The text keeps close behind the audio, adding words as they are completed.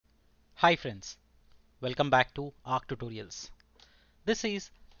Hi friends, welcome back to Arc Tutorials. This is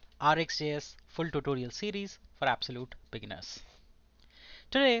RxJS full tutorial series for absolute beginners.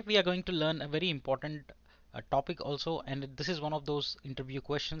 Today we are going to learn a very important topic also, and this is one of those interview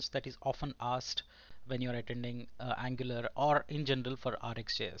questions that is often asked when you're attending Angular or in general for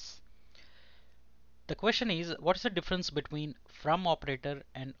RxJS. The question is, what is the difference between from operator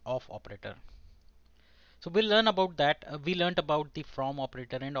and of operator? So we'll learn about that. We learned about the from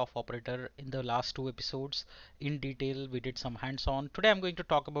operator and of operator in the last two episodes in detail. We did some hands-on. Today I'm going to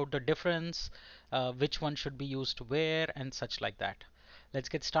talk about the difference, which one should be used where and such like that. Let's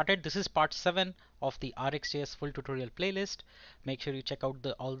get started. This is part 7 of the RxJS full tutorial playlist. Make sure you check out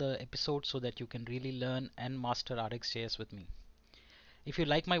all the episodes so that you can really learn and master RxJS with me. If you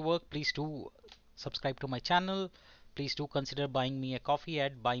like my work, please do subscribe to my channel. Please do consider buying me a coffee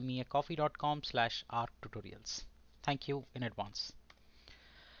at buymeacoffee.com/arctutorials. Thank you in advance.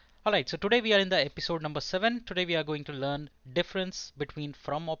 Alright, so today we are in the episode number 7. Today we are going to learn difference between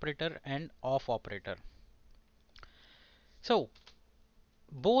from operator and of operator. So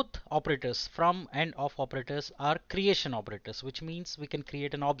both operators, from and of operators, are creation operators, which means we can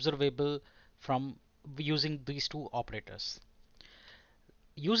create an observable from using these two operators.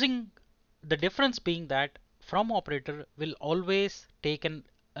 Using the difference being that from operator will always take an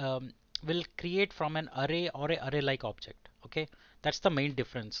will create from an array or a array like object. Okay, that's the main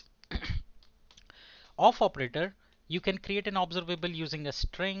difference. Of operator, you can create an observable using a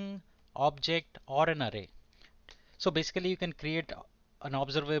string, object, or an array. So basically you can create an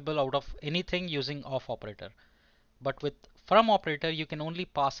observable out of anything using of operator. But with from operator, you can only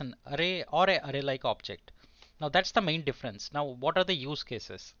pass an array or a array like object. Now that's the main difference. Now what are the use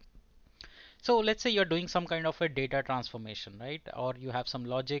cases? So let's say you're doing some kind of a data transformation, right? Or you have some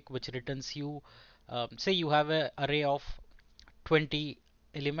logic which returns you, say you have an array of 20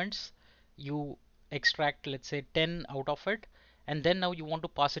 elements. You extract, let's say 10 out of it, and then now you want to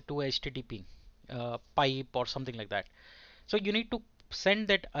pass it to a HTTP pipe or something like that. So you need to send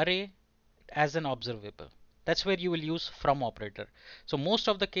that array as an observable. That's where you will use from operator. So most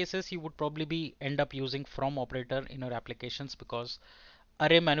of the cases you would probably end up using from operator in your applications because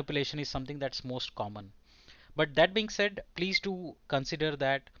array manipulation is something that's most common. But that being said, please do consider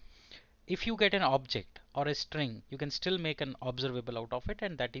that if you get an object or a string, you can still make an observable out of it,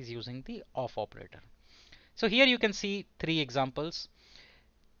 and that is using the of operator. So here you can see three examples.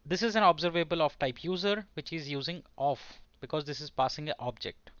 This is an observable of type user, which is using of because this is passing an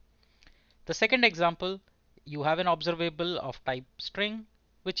object. The second example, you have an observable of type string,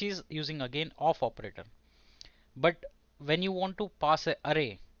 which is using again of operator. But when you want to pass an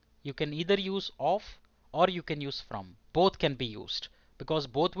array, you can either use of or you can use from. Both can be used because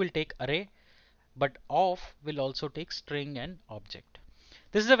both will take array, but of will also take string and object.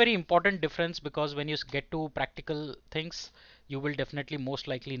 This is a very important difference because when you get to practical things, you will definitely most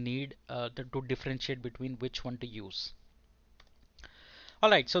likely need to differentiate between which one to use.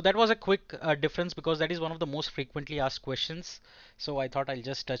 Alright, so that was a quick difference because that is one of the most frequently asked questions. So I thought I'll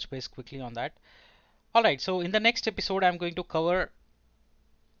just touch base quickly on that. Alright, so in the next episode, I'm going to cover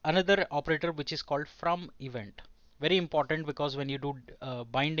another operator which is called from event. Very important because when you do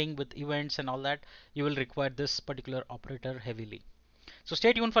binding with events and all that, you will require this particular operator heavily. So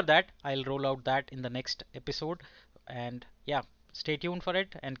stay tuned for that. I'll roll out that in the next episode. And yeah, stay tuned for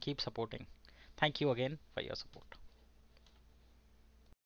it and keep supporting. Thank you again for your support.